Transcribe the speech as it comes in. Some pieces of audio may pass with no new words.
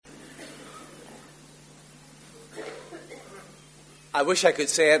I wish I could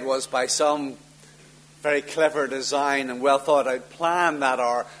say it was by some very clever design and well thought out plan that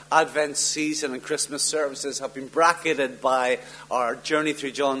our Advent season and Christmas services have been bracketed by our journey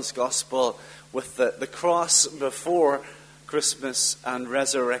through John's Gospel with the cross before Christmas and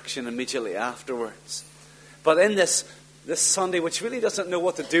resurrection immediately afterwards. But in this Sunday, which really doesn't know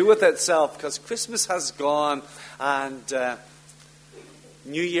what to do with itself because Christmas has gone and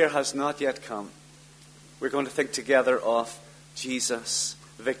New Year has not yet come, we're going to think together of Jesus'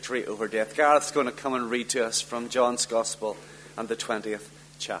 victory over death. Gareth's going to come and read to us from John's Gospel and the 20th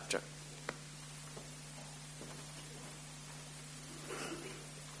chapter.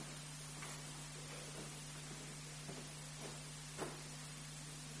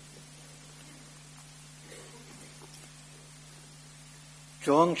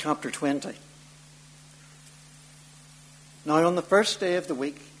 John chapter 20. Now on the first day of the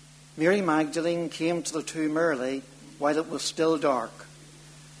week, Mary Magdalene came to the tomb early while it was still dark,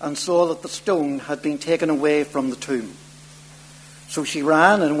 and saw that the stone had been taken away from the tomb. So she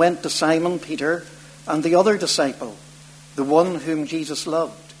ran and went to Simon Peter and the other disciple, the one whom Jesus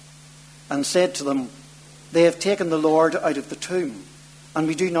loved, and said to them, "They have taken the Lord out of the tomb, and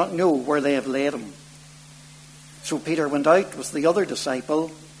we do not know where they have laid him." So Peter went out with the other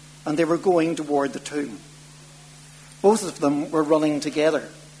disciple, and they were going toward the tomb. Both of them were running together,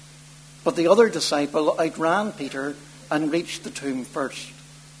 but the other disciple outran Peter and reached the tomb first.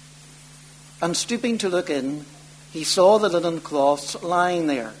 And stooping to look in, he saw the linen cloths lying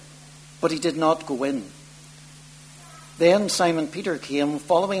there, but he did not go in. Then Simon Peter came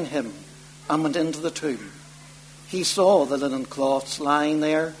following him and went into the tomb. He saw the linen cloths lying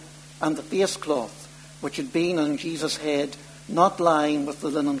there, and the face cloth which had been on Jesus' head not lying with the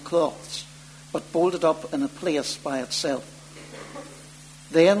linen cloths, but folded up in a place by itself.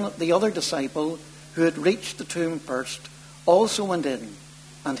 Then the other disciple, who had reached the tomb first, also went in,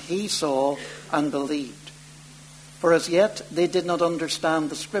 and he saw and believed. For as yet they did not understand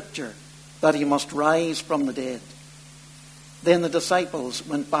the scripture, that he must rise from the dead. Then the disciples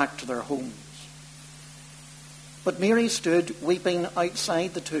went back to their homes. But Mary stood weeping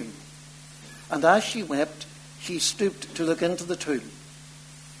outside the tomb. And as she wept, she stooped to look into the tomb.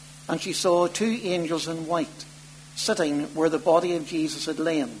 And she saw two angels in white, sitting where the body of Jesus had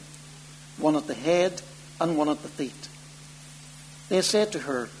lain, one at the head and one at the feet. They said to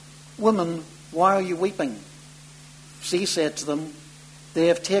her, "Woman, why are you weeping?" She said to them, "They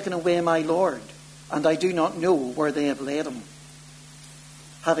have taken away my Lord, and I do not know where they have laid him."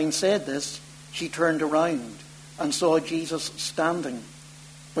 Having said this, she turned around and saw Jesus standing,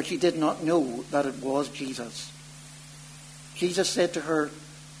 but she did not know that it was Jesus. Jesus said to her,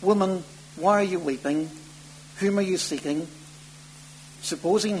 "Woman, why are you weeping? Whom are you seeking?"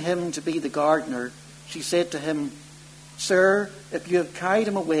 Supposing him to be the gardener, she said to him, "Sir, if you have carried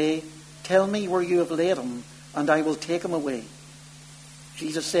him away, tell me where you have laid him, and I will take him away."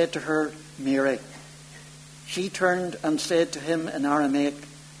 Jesus said to her, "Mary." She turned and said to him in Aramaic,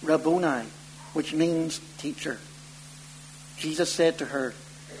 "Rabboni," which means teacher. Jesus said to her,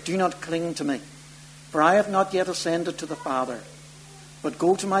 "Do not cling to me, for I have not yet ascended to the Father. But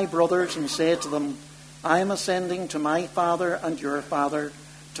go to my brothers and say to them, I am ascending to my Father and your Father,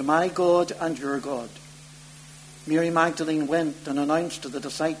 to my God and your God." Mary Magdalene went and announced to the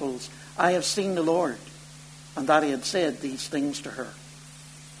disciples, "I have seen the Lord," and that he had said these things to her.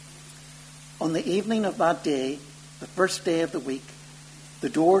 On the evening of that day, the first day of the week, the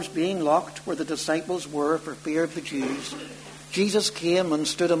doors being locked where the disciples were for fear of the Jews, Jesus came and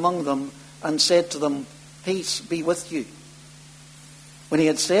stood among them and said to them, "Peace be with you." When he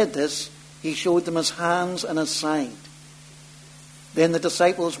had said this, he showed them his hands and his side. Then the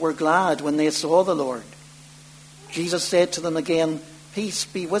disciples were glad when they saw the Lord. Jesus said to them again, "Peace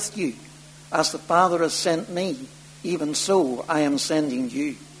be with you. As the Father has sent me, even so I am sending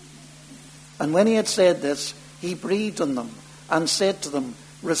you." And when he had said this, he breathed on them and said to them,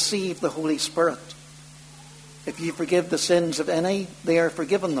 "Receive the Holy Spirit. If you forgive the sins of any, they are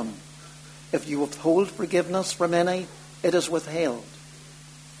forgiven them. If you withhold forgiveness from any, it is withheld."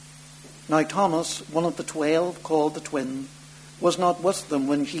 Now Thomas, one of the 12, called the twin, was not with them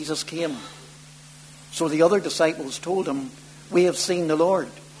when Jesus came. So the other disciples told him, "We have seen the Lord."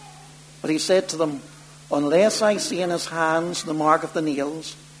 But he said to them, "Unless I see in his hands the mark of the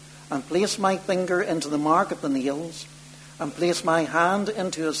nails, and place my finger into the mark of the nails, and place my hand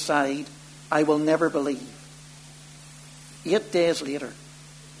into his side, I will never believe." 8 days later,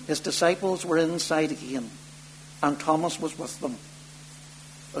 his disciples were inside again, and Thomas was with them.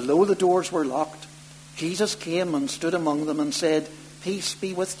 Although the doors were locked, Jesus came and stood among them and said, "Peace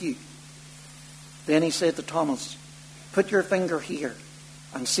be with you." Then he said to Thomas, Put your finger here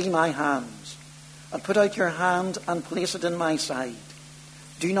and see my hands, and put out your hand and place it in my side.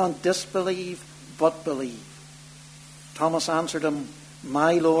 Do not disbelieve, but believe." Thomas answered him,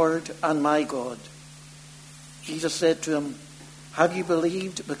 "My Lord and my God." Jesus said to him, "Have you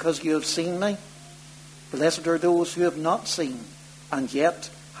believed because you have seen me? Blessed are those who have not seen and yet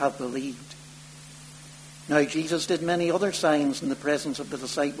have believed." Now Jesus did many other signs in the presence of the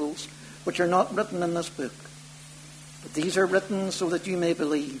disciples, which are not written in this book. But these are written so that you may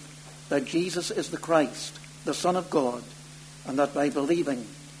believe that Jesus is the Christ, the Son of God, and that by believing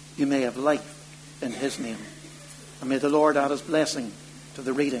you may have life in his name. And may the Lord add his blessing to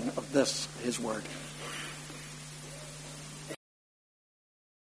the reading of this, his word.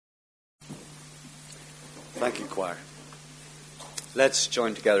 Thank you, choir. Let's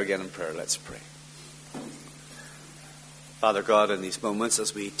join together again in prayer. Let's pray. Father God, in these moments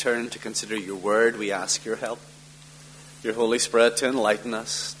as we turn to consider your word, we ask your help, your Holy Spirit to enlighten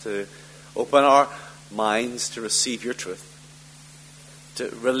us, to open our minds to receive your truth, to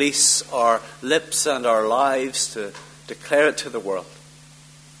release our lips and our lives to declare it to the world,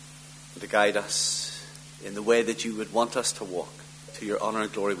 and to guide us in the way that you would want us to walk. To your honor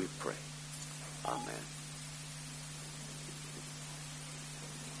and glory we pray. Amen.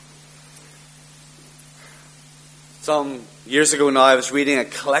 Some years ago now, I was reading a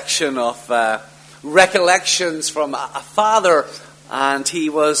collection of recollections from a father, and he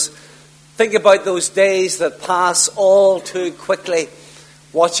was thinking about those days that pass all too quickly,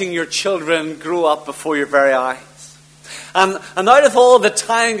 watching your children grow up before your very eyes. And out of all the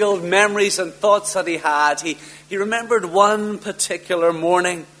tangled memories and thoughts that he had, he remembered one particular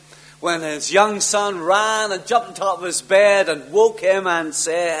morning when his young son ran and jumped on top of his bed and woke him and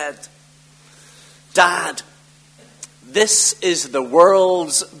said, "Dad, this is the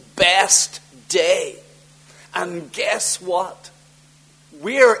world's best day. And guess what?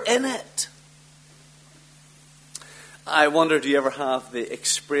 We're in it." I wonder, do you ever have the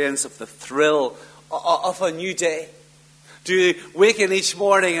experience of the thrill of a new day? Do you wake in each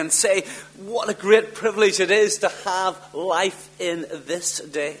morning and say, what a great privilege it is to have life in this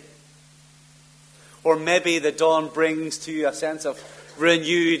day? Or maybe the dawn brings to you a sense of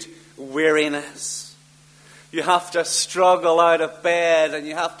renewed weariness. You have to struggle out of bed and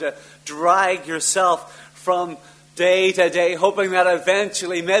you have to drag yourself from day to day, hoping that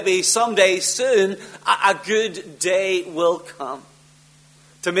eventually, maybe someday soon, a good day will come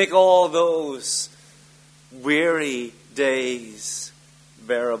to make all those weary days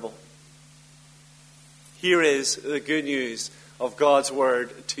bearable. Here is the good news of God's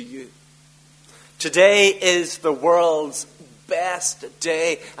word to you. Today is the world's best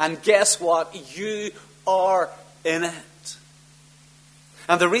day, and guess what? You are in it.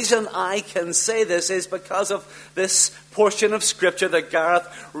 And the reason I can say this is because of this portion of Scripture that Gareth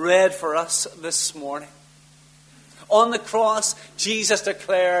read for us this morning. On the cross, Jesus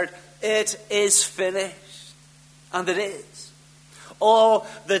declared, "It is finished." And it is. All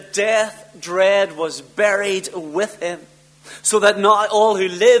the death dread was buried with him, so that now all who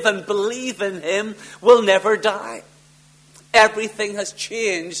live and believe in him will never die. Everything has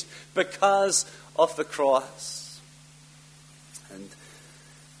changed because of the cross. And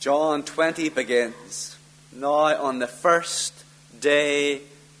John 20 begins, "Now on the first day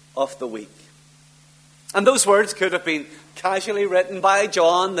of the week." And those words could have been casually written by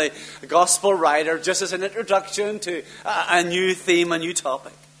John, the gospel writer, just as an introduction to a new theme, a new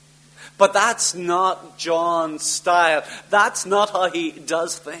topic. But that's not John's style. That's not how he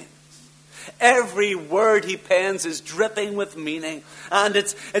does things. Every word he pens is dripping with meaning. And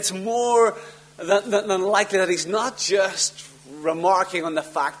it's more than likely that he's not just remarking on the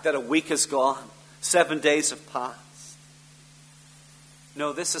fact that a week is gone, 7 days have passed.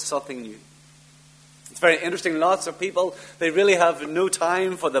 No, this is something new. It's very interesting. Lots of people, they really have no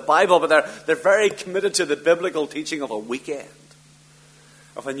time for the Bible, but they're very committed to the biblical teaching of a weekend,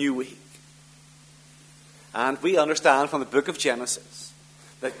 of a new week. And we understand from the book of Genesis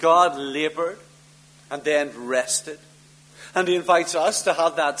that God labored and then rested. And he invites us to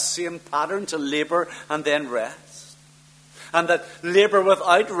have that same pattern, to labor and then rest. And that labor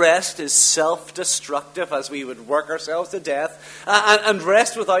without rest is self-destructive, as we would work ourselves to death. And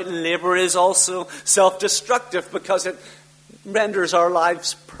rest without labor is also self-destructive because it renders our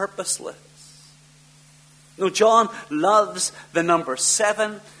lives purposeless. No, John loves the number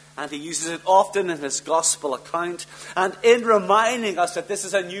 7, and he uses it often in his gospel account. And in reminding us that this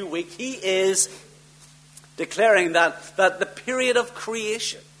is a new week, he is declaring that the period of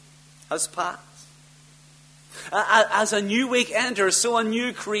creation has passed. As a new week enters, so a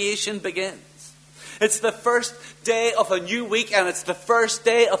new creation begins. It's the first day of a new week, and it's the first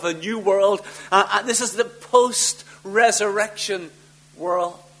day of a new world. And this is the post-resurrection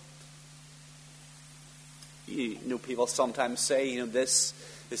world. You know, people sometimes say, this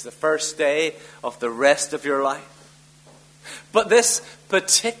is the first day of the rest of your life. But this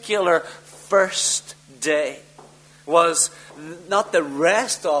particular first day was not the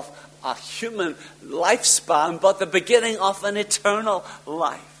rest of a human lifespan, but the beginning of an eternal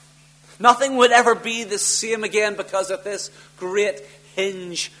life. Nothing would ever be the same again because of this great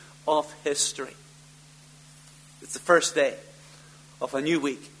hinge of history. It's the first day of a new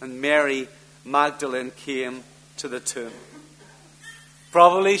week, and Mary Magdalene came to the tomb.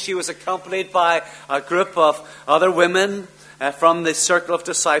 Probably she was accompanied by a group of other women from the circle of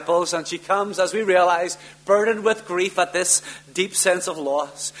disciples, and she comes, as we realize, burdened with grief at this deep sense of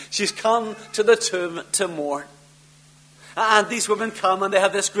loss. She's come to the tomb to mourn. And these women come and they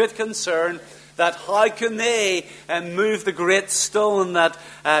have this great concern that how can they move the great stone that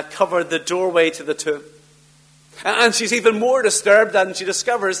covered the doorway to the tomb. And she's even more disturbed, and she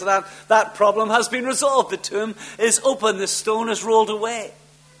discovers that that problem has been resolved. The tomb is open, the stone is rolled away.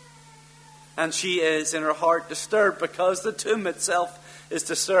 And she is in her heart disturbed because the tomb itself is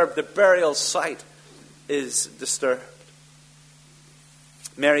disturbed. The burial site is disturbed.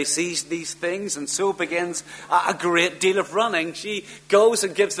 Mary sees these things and so begins a great deal of running. She goes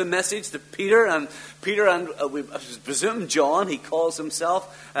and gives the message to Peter and we presume John. He calls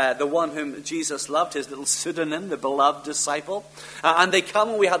himself the one whom Jesus loved, his little pseudonym, the beloved disciple. And they come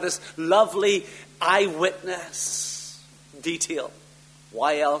and we have this lovely eyewitness detail.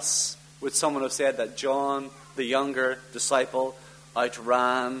 Why else would someone have said that John, the younger disciple,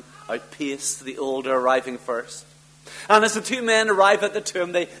 outran, outpaced the older arriving first? And as the two men arrive at the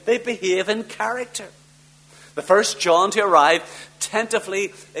tomb, they behave in character. The first John to arrive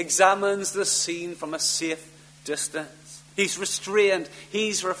tentatively examines the scene from a safe distance. He's restrained,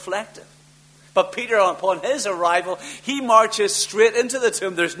 he's reflective. But Peter, upon his arrival, he marches straight into the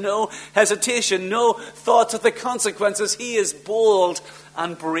tomb. There's no hesitation, no thoughts of the consequences. He is bold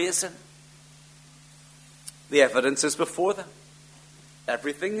and brazen. The evidence is before them.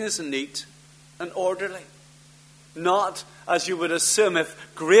 Everything is neat and orderly. Not as you would assume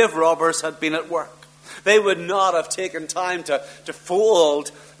if grave robbers had been at work. They would not have taken time to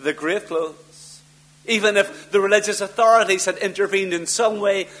fold the grave clothes. Even if the religious authorities had intervened in some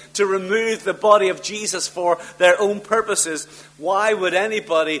way to remove the body of Jesus for their own purposes, why would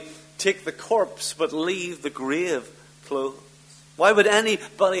anybody take the corpse but leave the grave clothes? Why would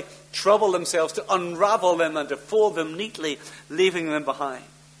anybody trouble themselves to unravel them and to fold them neatly, leaving them behind?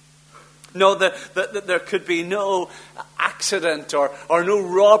 No, there could be no accident or no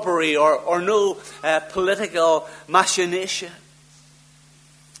robbery or no political machination.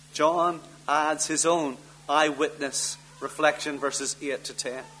 John adds his own eyewitness reflection, verses 8 to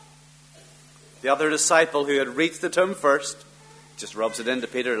 10. The other disciple who had reached the tomb first, just rubs it into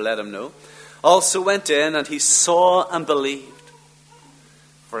Peter to let him know, also went in, and he saw and believed.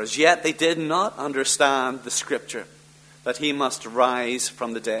 For as yet they did not understand the scripture, that he must rise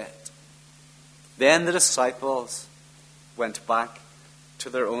from the dead. Then the disciples went back to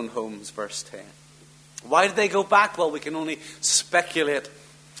their own homes, verse 10. Why did they go back? Well, we can only speculate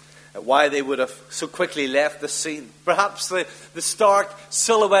why they would have so quickly left the scene. Perhaps the stark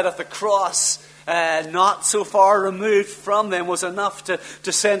silhouette of the cross, not so far removed from them, was enough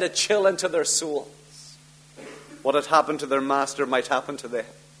to send a chill into their souls. What had happened to their master might happen to them.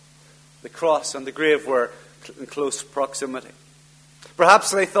 The cross and the grave were in close proximity.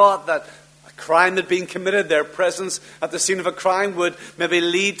 Perhaps they thought that a crime had been committed. Their presence at the scene of a crime would maybe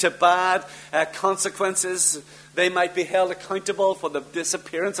lead to bad consequences. They might be held accountable for the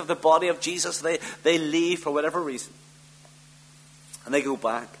disappearance of the body of Jesus. They leave for whatever reason. And they go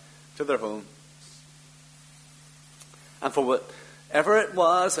back to their homes. And for whatever it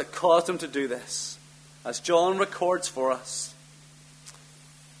was that caused them to do this, as John records for us,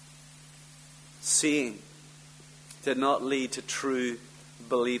 seeing did not lead to true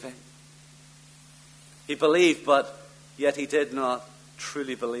believing. He believed, but yet he did not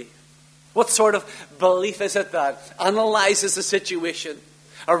truly believe. What sort of belief is it that analyzes the situation,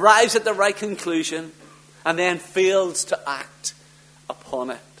 arrives at the right conclusion, and then fails to act upon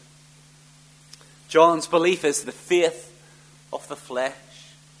it? John's belief is the faith of the flesh.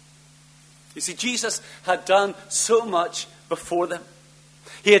 You see, Jesus had done so much before them.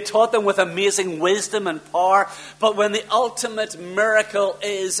 He had taught them with amazing wisdom and power. But when the ultimate miracle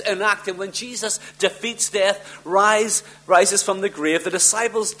is enacted, when Jesus defeats death, rises from the grave, the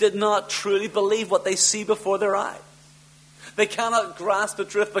disciples did not truly believe what they see before their eyes. They cannot grasp the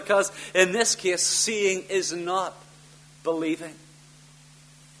truth because, in this case, seeing is not believing.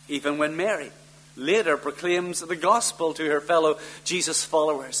 Even when Mary later proclaims the gospel to her fellow Jesus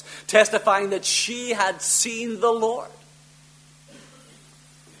followers, testifying that she had seen the Lord,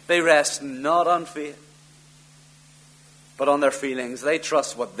 they rest not on faith, but on their feelings. They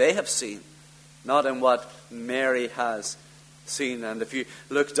trust what they have seen, not in what Mary has seen. And if you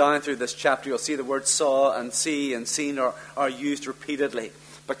look down through this chapter, you'll see the words saw and see and seen are used repeatedly,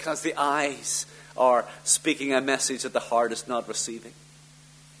 because the eyes are speaking a message that the heart is not receiving.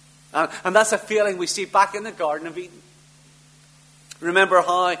 And that's a feeling we see back in the Garden of Eden. Remember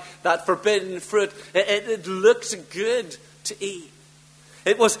how that forbidden fruit, it looks good to eat.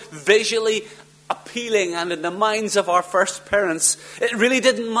 It was visually appealing, and in the minds of our first parents, it really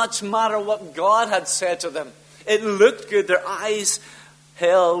didn't much matter what God had said to them. It looked good. Their eyes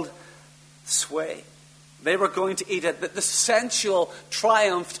held sway. They were going to eat it. The sensual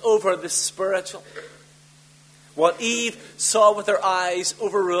triumphed over the spiritual. What Eve saw with her eyes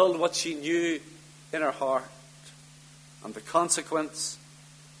overruled what she knew in her heart. And the consequence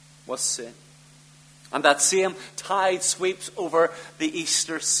was sin. And that same tide sweeps over the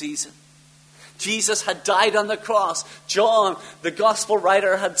Easter season. Jesus had died on the cross. John, the gospel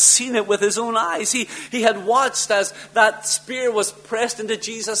writer, had seen it with his own eyes. He had watched as that spear was pressed into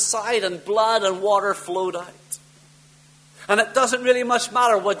Jesus' side and blood and water flowed out. And it doesn't really much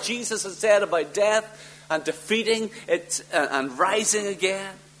matter what Jesus had said about death and defeating it and rising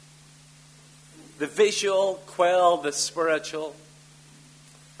again. The visual quelled the spiritual,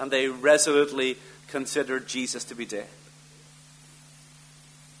 and they resolutely considered Jesus to be dead.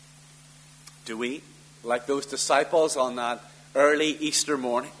 Do we, like those disciples on that early Easter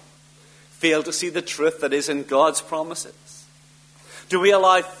morning, fail to see the truth that is in God's promises? Do we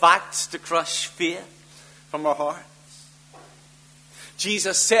allow facts to crush faith from our hearts?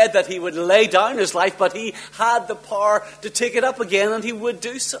 Jesus said that he would lay down his life, but he had the power to take it up again, and he would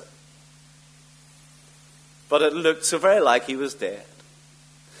do so. But it looked so very like he was dead.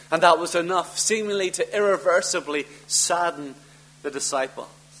 And that was enough, seemingly to irreversibly sadden the disciples.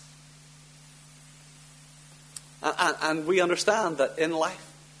 And we understand that in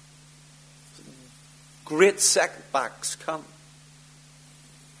life, great setbacks come.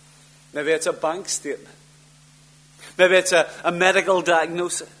 Maybe it's a bank statement. Maybe it's a medical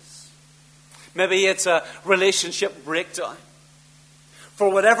diagnosis. Maybe it's a relationship breakdown.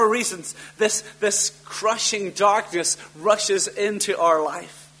 For whatever reasons, this crushing darkness rushes into our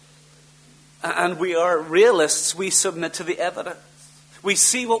life. And we are realists. We submit to the evidence. We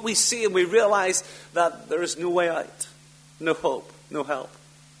see what we see, and we realize that there is no way out, no hope, no help.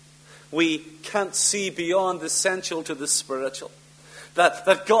 We can't see beyond the essential to the spiritual.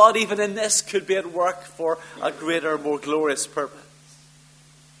 That God, even in this, could be at work for a greater, more glorious purpose.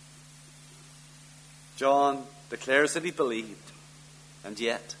 John declares that he believed, and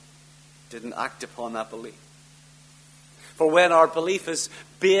yet didn't act upon that belief. For when our belief is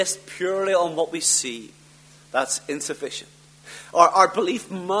based purely on what we see, that's insufficient. Our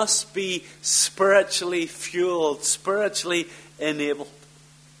belief must be spiritually fueled, spiritually enabled.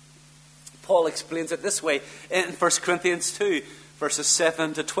 Paul explains it this way in 1 Corinthians 2, verses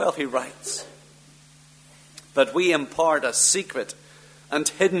 7 to 12. He writes, "But we impart a secret and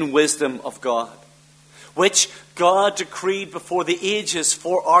hidden wisdom of God, which God decreed before the ages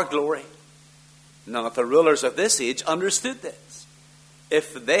for our glory. None of the rulers of this age understood this.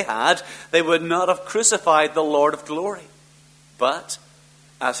 If they had, they would not have crucified the Lord of glory. But,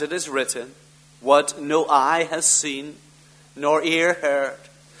 as it is written, what no eye has seen, nor ear heard,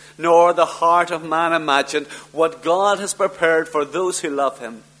 nor the heart of man imagined, what God has prepared for those who love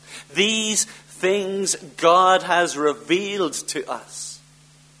him. These things God has revealed to us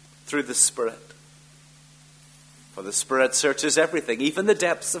through the Spirit. For the Spirit searches everything, even the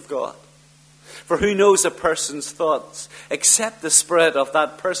depths of God. For who knows a person's thoughts, except the spirit of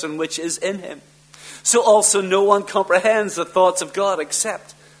that person which is in him? So also no one comprehends the thoughts of God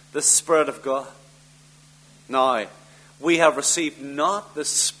except the Spirit of God. Now, we have received not the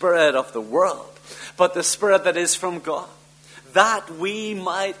spirit of the world, but the Spirit that is from God, that we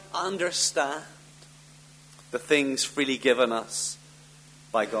might understand the things freely given us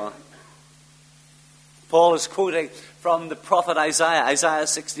by God." Paul is quoting from the prophet Isaiah, Isaiah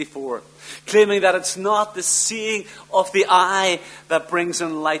 64, claiming that it's not the seeing of the eye that brings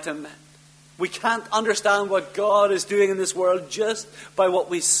enlightenment. We can't understand what God is doing in this world just by what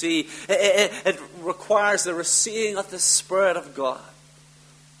we see. It requires the receiving of the Spirit of God.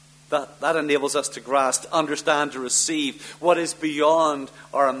 That enables us to grasp, to understand, to receive what is beyond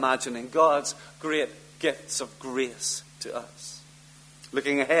our imagining. God's great gifts of grace to us.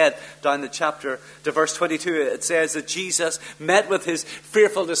 Looking ahead down the chapter to verse 22, it says that Jesus met with his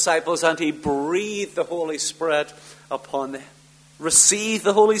fearful disciples and he breathed the Holy Spirit upon them. Receive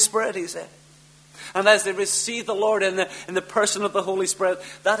the Holy Spirit, he said. And as they receive the Lord in the person of the Holy Spirit,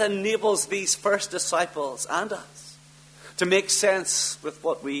 that enables these first disciples and us to make sense with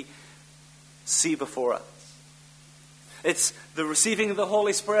what we see before us. It's the receiving of the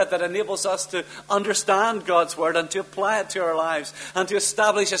Holy Spirit that enables us to understand God's Word and to apply it to our lives and to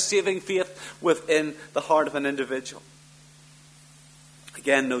establish a saving faith within the heart of an individual.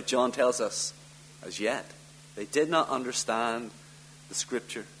 Again, note John tells us, as yet, they did not understand the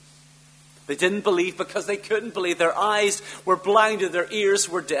Scripture. They didn't believe because they couldn't believe. Their eyes were blinded, their ears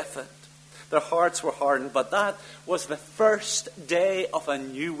were deafened, their hearts were hardened. But that was the first day of a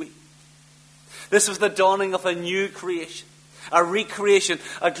new week. This was the dawning of a new creation, a recreation,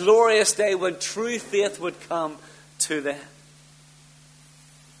 a glorious day when true faith would come to them.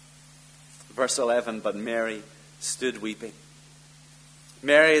 Verse 11, but Mary stood weeping.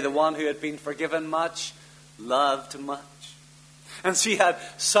 Mary, the one who had been forgiven much, loved much. And she had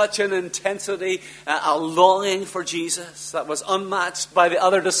such an intensity, a longing for Jesus that was unmatched by the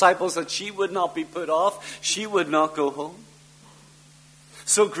other disciples that she would not be put off. She would not go home.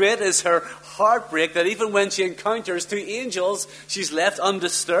 So great is her heartbreak that even when she encounters two angels, she's left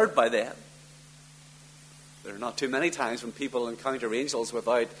undisturbed by them. There are not too many times when people encounter angels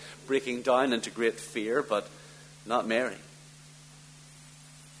without breaking down into great fear, but not Mary.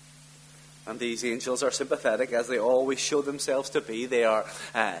 And these angels are sympathetic, as they always show themselves to be. They are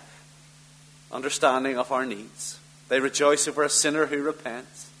understanding of our needs. They rejoice over a sinner who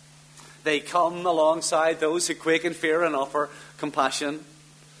repents. They come alongside those who quake in fear and offer compassion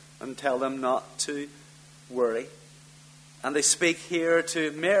and tell them not to worry. And they speak here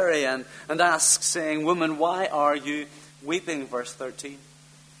to Mary and ask, saying, "Woman, why are you weeping?" Verse 13.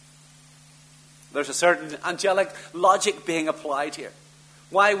 There's a certain angelic logic being applied here.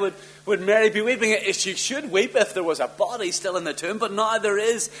 Why would Mary be weeping? She should weep if there was a body still in the tomb, but now there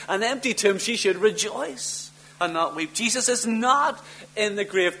is an empty tomb. She should rejoice and not weep. Jesus is not in the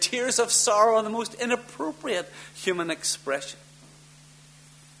grave. Tears of sorrow are the most inappropriate human expression.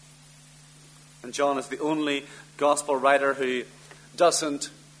 And John is the only gospel writer who doesn't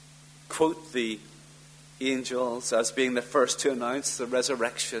quote the angels as being the first to announce the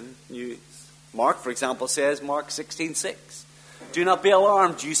resurrection news. Mark, for example, says, Mark 16:6, "Do not be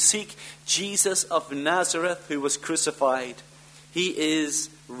alarmed. You seek Jesus of Nazareth who was crucified. He is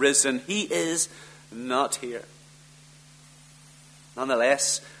risen. He is not here."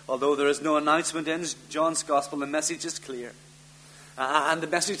 Nonetheless, although there is no announcement in John's gospel, the message is clear. And the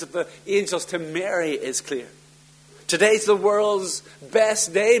message of the angels to Mary is clear. Today's the world's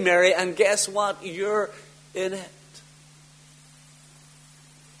best day, Mary, and guess what? You're in it.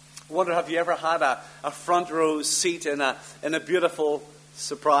 I wonder, have you ever had a front row seat in a beautiful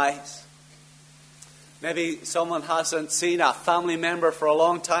surprise? Maybe someone hasn't seen a family member for a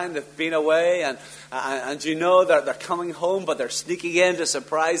long time. They've been away and you know that they're coming home, but they're sneaking in to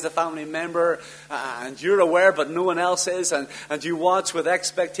surprise the family member. And you're aware, but no one else is. And you watch with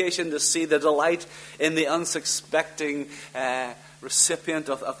expectation to see the delight in the unsuspecting recipient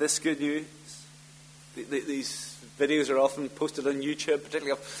of this good news. These videos are often posted on YouTube,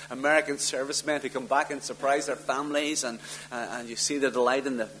 particularly of American servicemen who come back and surprise their families, and you see the delight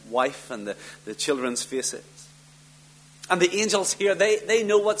in the wife and the children's faces. And the angels here, they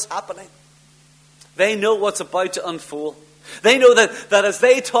know what's happening. They know what's about to unfold. They know that as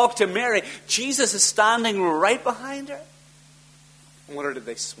they talk to Mary, Jesus is standing right behind her. I wonder, did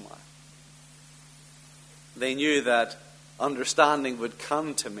they smile? They knew that understanding would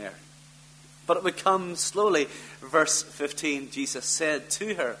come to Mary. But it would come slowly. Verse 15, Jesus said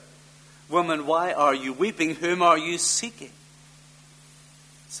to her, "Woman, why are you weeping? Whom are you seeking?"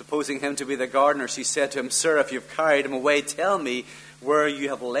 Supposing him to be the gardener, she said to him, "Sir, if you've carried him away, tell me where you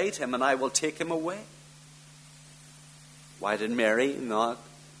have laid him, and I will take him away." Why did Mary not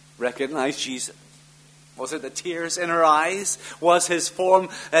recognize Jesus? Was it the tears in her eyes? Was his form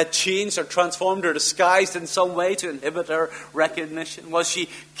changed or transformed or disguised in some way to inhibit her recognition? Was she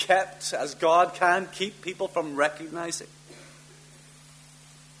kept, as God can keep people from recognizing?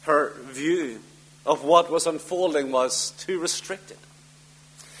 Her view of what was unfolding was too restricted.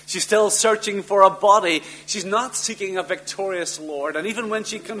 She's still searching for a body. She's not seeking a victorious Lord. And even when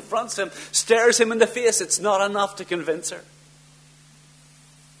she confronts him, stares him in the face, it's not enough to convince her.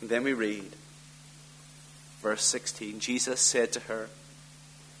 And then we read, verse 16, Jesus said to her,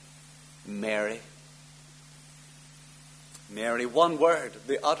 "Mary." Mary, one word,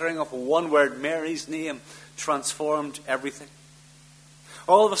 the uttering of one word, Mary's name, transformed everything.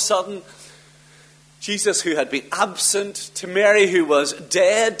 All of a sudden, Jesus, who had been absent to Mary, who was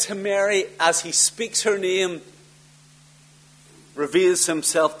dead to Mary, as he speaks her name, reveals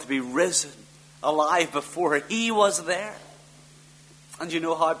himself to be risen, alive before her. He was there. And you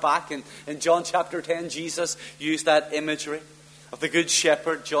know how back in John chapter 10, Jesus used that imagery of the good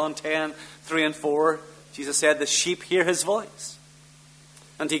shepherd. John 10, 3 and 4. Jesus said, the sheep hear his voice.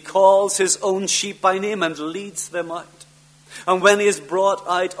 And he calls his own sheep by name and leads them out. And when he has brought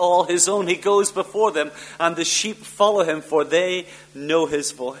out all his own, he goes before them, and the sheep follow him, for they know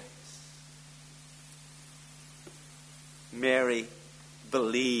his voice. Mary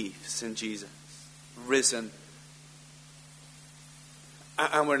believes in Jesus, risen.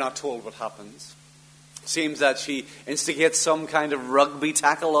 And we're not told what happens. Seems that she instigates some kind of rugby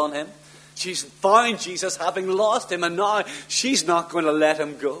tackle on him. She's found Jesus having lost him, and now she's not going to let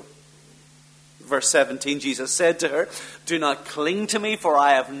him go. Verse 17, Jesus said to her, do not cling to me, for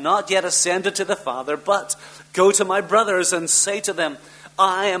I have not yet ascended to the Father, but go to my brothers and say to them,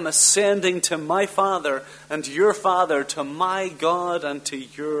 I am ascending to my Father and your Father, to my God and to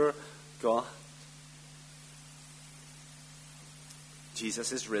your God.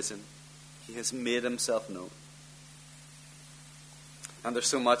 Jesus is risen. He has made himself known. And there's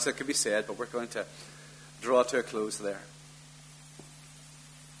so much that could be said, but we're going to draw to a close there.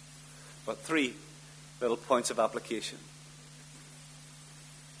 But 3 little points of application.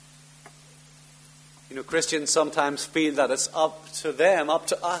 You know, Christians sometimes feel that it's up to them, up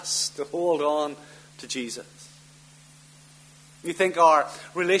to us, to hold on to Jesus. You think our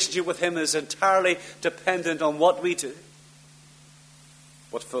relationship with him is entirely dependent on what we do.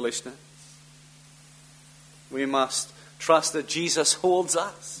 What foolishness. We must trust that Jesus holds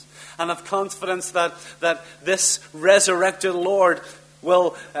us and have confidence that this resurrected Lord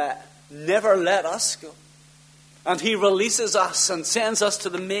will never let us go. And he releases us and sends us to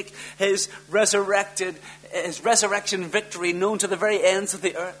make his resurrection victory known to the very ends of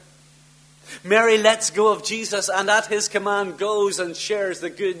the earth. Mary lets go of Jesus and at his command goes and shares the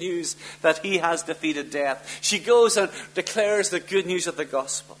good news that he has defeated death. She goes and declares the good news of the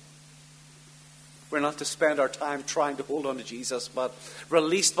gospel. We're not to spend our time trying to hold on to Jesus, but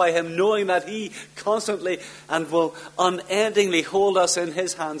released by him, knowing that he constantly and will unendingly hold us in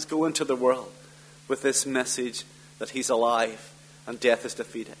his hands, go into the world with this message that he's alive and death is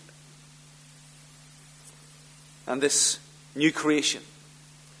defeated. And this new creation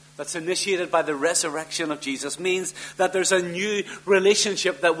that's initiated by the resurrection of Jesus means that there's a new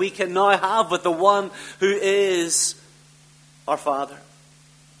relationship that we can now have with the one who is our Father.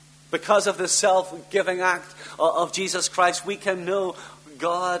 Because of the self-giving act of Jesus Christ, we can know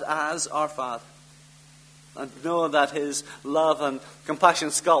God as our Father. And know that his love and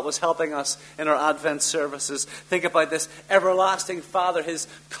compassion. Scott was helping us in our Advent services. Think about this everlasting Father, his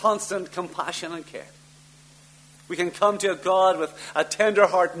constant compassion and care. We can come to a God with a tender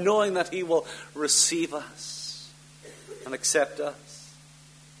heart, knowing that he will receive us and accept us.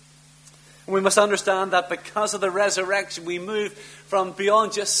 And we must understand that because of the resurrection, we move from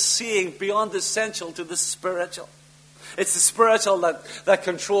beyond just seeing, beyond the essential to the spiritual. It's the spiritual that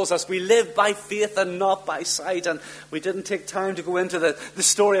controls us. We live by faith and not by sight. And we didn't take time to go into the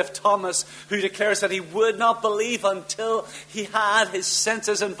story of Thomas, who declares that he would not believe until he had his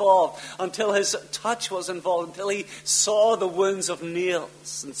senses involved, until his touch was involved, until he saw the wounds of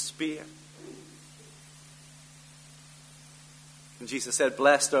nails and spear. And Jesus said,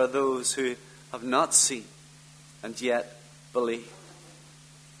 blessed are those who have not seen and yet believe.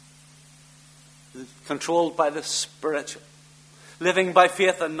 Controlled by the spiritual. Living by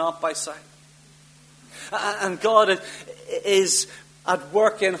faith and not by sight. And God is at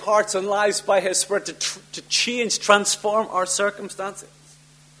work in hearts and lives by his Spirit to change, transform our circumstances.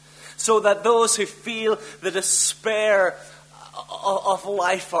 So that those who feel the despair of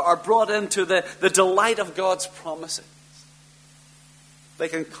life are brought into the delight of God's promises. They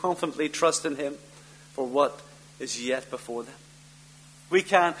can confidently trust in him for what is yet before them. We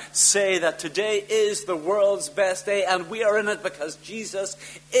can say that today is the world's best day, and we are in it because Jesus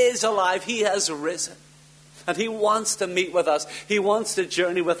is alive. He has risen. And he wants to meet with us. He wants to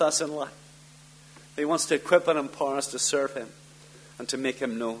journey with us in life. He wants to equip and empower us to serve him and to make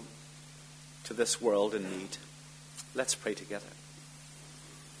him known to this world in need. Let's pray together.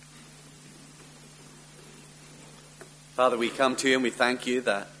 Father, we come to you and we thank you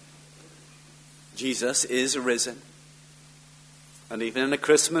that Jesus is risen. And even in the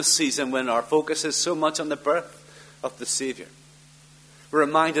Christmas season, when our focus is so much on the birth of the Savior, we're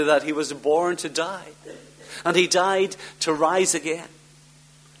reminded that he was born to die. And he died to rise again.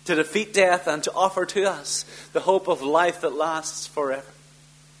 to defeat death and to offer to us the hope of life that lasts forever.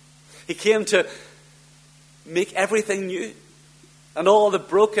 He came to make everything new, and all the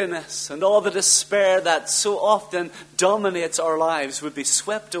brokenness and all the despair that so often dominates our lives would be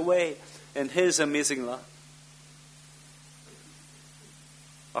swept away in his amazing love.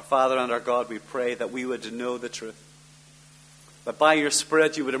 Our Father and our God, we pray that we would know the truth, that by your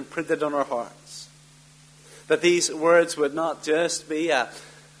Spirit you would imprint it on our hearts, that these words would not just be a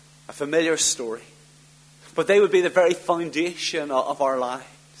familiar story, but they would be the very foundation of our lives.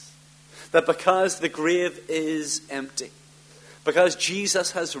 That because the grave is empty, because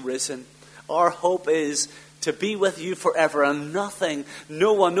Jesus has risen, our hope is to be with you forever, and nothing,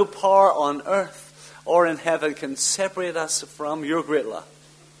 no one, no power on earth or in heaven can separate us from your great love.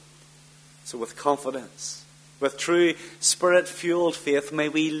 So with confidence, with true Spirit-fueled faith, may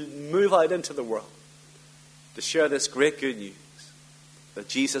we move out into the world to share this great good news that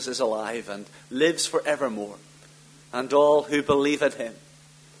Jesus is alive and lives forevermore, and all who believe in him,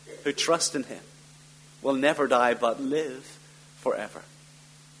 who trust in him, will never die but live forever.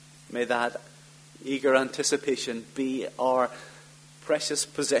 May that eager anticipation be our precious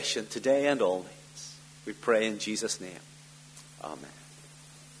possession today and always. We pray in Jesus' name. Amen.